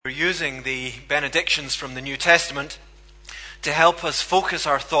using the benedictions from the New Testament to help us focus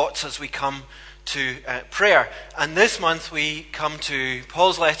our thoughts as we come to prayer. And this month we come to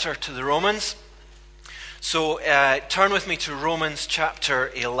Paul's letter to the Romans. So turn with me to Romans chapter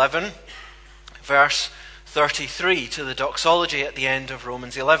 11, verse 33, to the doxology at the end of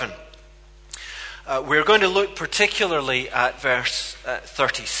Romans 11. We're going to look particularly at verse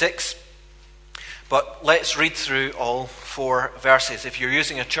 36, but let's read through all 4 verses. If you're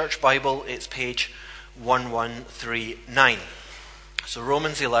using a church Bible, it's page 1139. So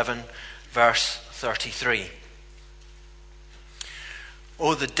Romans 11, verse 33.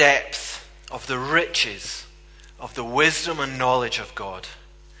 Oh, the depth of the riches of the wisdom and knowledge of God!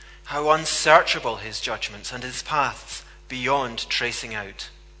 How unsearchable his judgments and his paths beyond tracing out!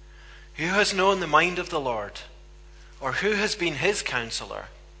 Who has known the mind of the Lord? Or who has been his counselor?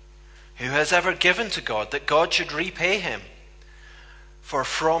 Who has ever given to God that God should repay him? For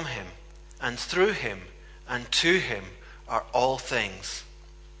from him and through him and to him are all things.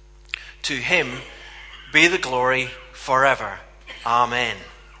 To him be the glory forever. Amen.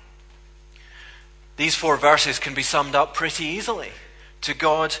 These 4 verses can be summed up pretty easily. To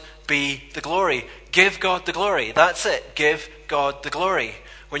God be the glory. Give God the glory. That's it. Give God the glory.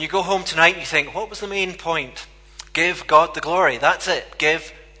 When you go home tonight, you think, what was the main point? Give God the glory. That's it.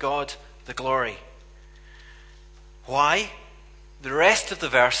 Give God the glory. Why? The rest of the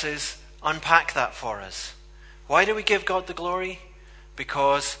verses unpack that for us. Why do we give God the glory?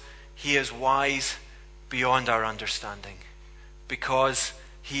 Because he is wise beyond our understanding. Because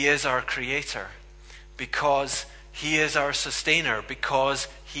he is our creator. Because he is our sustainer. Because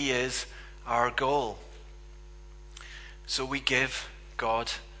he is our goal. So we give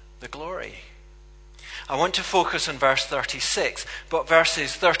God the glory. I want to focus on verse 36, but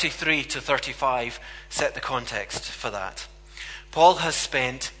verses 33 to 35 set the context for that. Paul has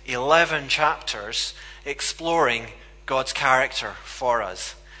spent 11 chapters exploring God's character for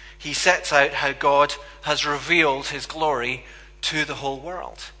us. He sets out how God has revealed his glory to the whole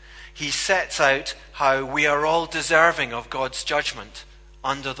world. He sets out how we are all deserving of God's judgment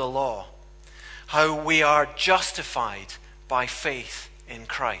under the law. How we are justified by faith in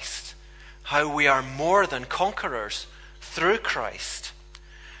Christ. How we are more than conquerors through Christ.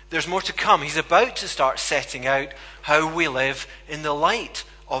 There's more to come. He's about to start setting out how we live in the light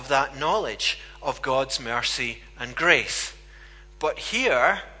of that knowledge of God's mercy and grace. But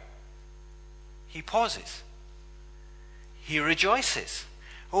here, he pauses. He rejoices.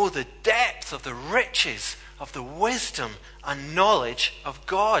 Oh, the depth of the riches of the wisdom and knowledge of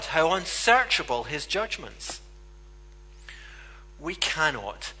God. How unsearchable his judgments. We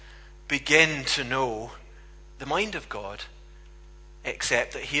cannot begin to know the mind of God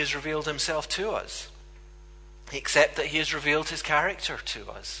except that he has revealed himself to us. Except that he has revealed his character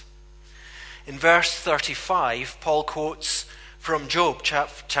to us. In verse 35, Paul quotes from Job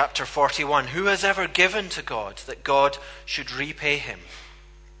chapter 41, who has ever given to God that God should repay him?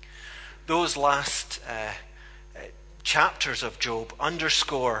 Those last chapters of Job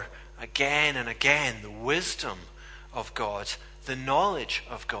underscore again and again the wisdom of God, the knowledge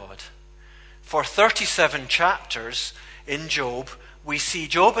of God. For 37 chapters in Job, we see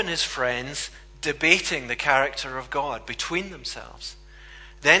Job and his friends debating the character of God between themselves.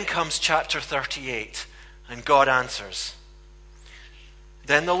 Then comes chapter 38, and God answers.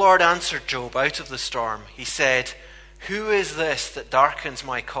 Then the Lord answered Job out of the storm. He said, who is this that darkens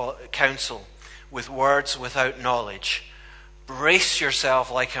my counsel with words without knowledge? Brace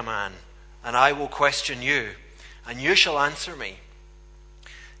yourself like a man, and I will question you, and you shall answer me.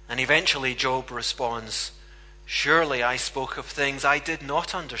 And eventually Job responds, surely I spoke of things I did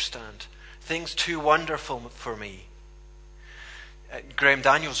not understand, things too wonderful for me. Graham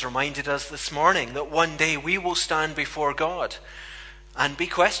Daniels reminded us this morning that one day we will stand before God and be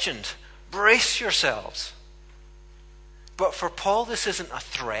questioned. Brace yourselves. But for Paul, this isn't a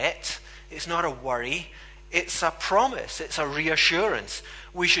threat. It's not a worry. It's a promise. It's a reassurance.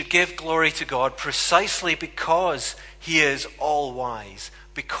 We should give glory to God precisely because he is all-wise,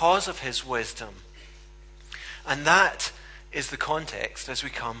 because of his wisdom. And that is the context as we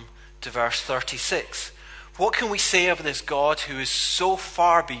come to verse 36. What can we say of this God who is so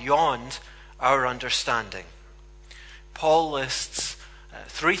far beyond our understanding? Paul lists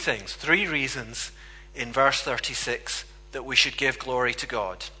 3 things, 3 reasons in verse 36 that we should give glory to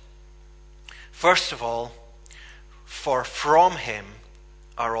God. First of all, for from him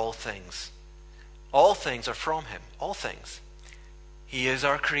are all things. All things are from him, all things. He is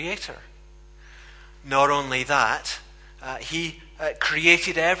our creator. Not only that, he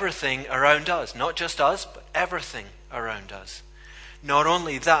created everything around us. Not just us, but everything around us. Not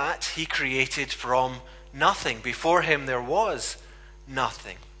only that, he created from nothing. Before him there was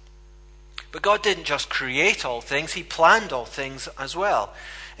nothing. But God didn't just create all things, he planned all things as well.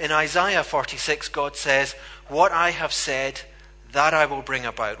 In Isaiah 46, God says, "What I have said, that I will bring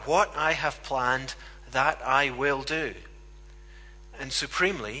about. What I have planned, that I will do." And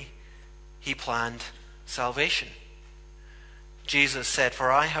supremely, he planned salvation. Jesus said,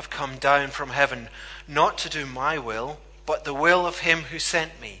 "For I have come down from heaven, not to do my will, but the will of him who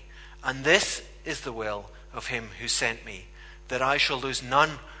sent me. And this is the will of him who sent me, that I shall lose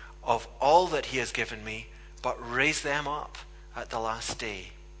none of all that he has given me, but raise them up at the last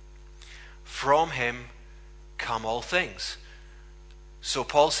day. From him come all things." So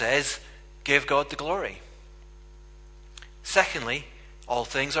Paul says, give God the glory. Secondly, all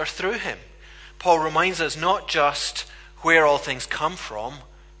things are through him. Paul reminds us not just where all things come from,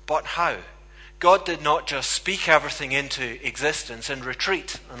 but how. God did not just speak everything into existence and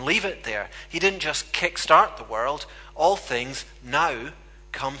retreat and leave it there. He didn't just kickstart the world. All things now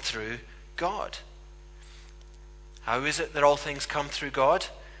come through God. How is it that all things come through God?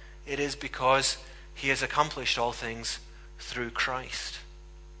 It is because he has accomplished all things through Christ.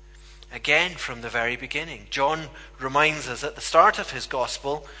 Again, from the very beginning, John reminds us at the start of his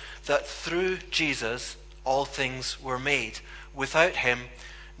gospel that through Jesus all things were made. Without him,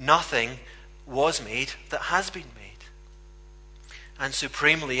 nothing was made that has been made. And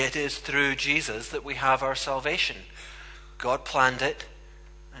supremely, it is through Jesus that we have our salvation. God planned it,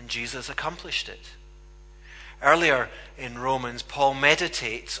 and Jesus accomplished it. Earlier in Romans, Paul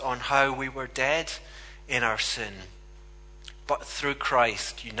meditates on how we were dead in our sin. But through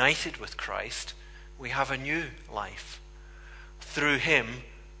Christ, united with Christ, we have a new life. Through him,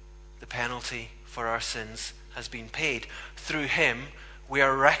 the penalty for our sins has been paid. Through him, we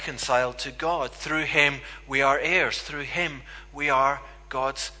are reconciled to God. Through him, we are heirs. Through him, we are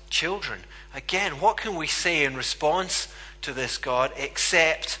God's children. Again, what can we say in response to this God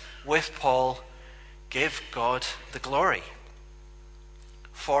except with Paul, give God the glory?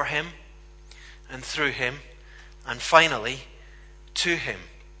 For him, and through him, and finally, to him.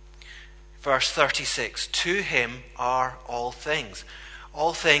 Verse 36, to him are all things.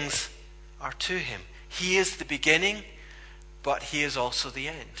 All things are to him. He is the beginning, but he is also the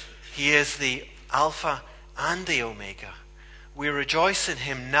end. He is the Alpha and the Omega. We rejoice in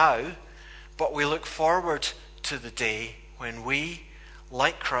him now, but we look forward to the day when we,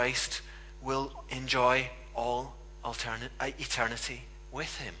 like Christ, will enjoy all eternity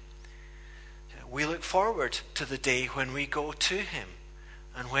with him. We look forward to the day when we go to him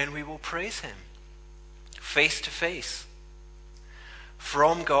and when we will praise him face to face.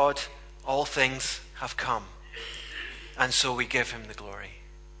 From God, all things have come, and so we give him the glory.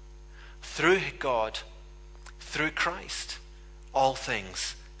 Through God, through Christ, all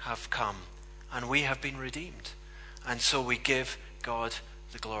things have come, and we have been redeemed, and so we give God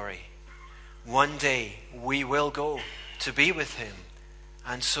the glory. One day we will go to be with him,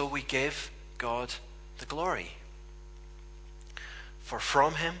 and so we give God the glory. For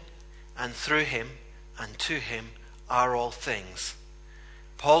from him and through him and to him are all things.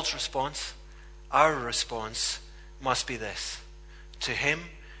 Paul's response, our response, must be this: to him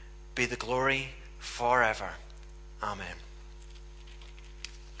be the glory forever. Amen.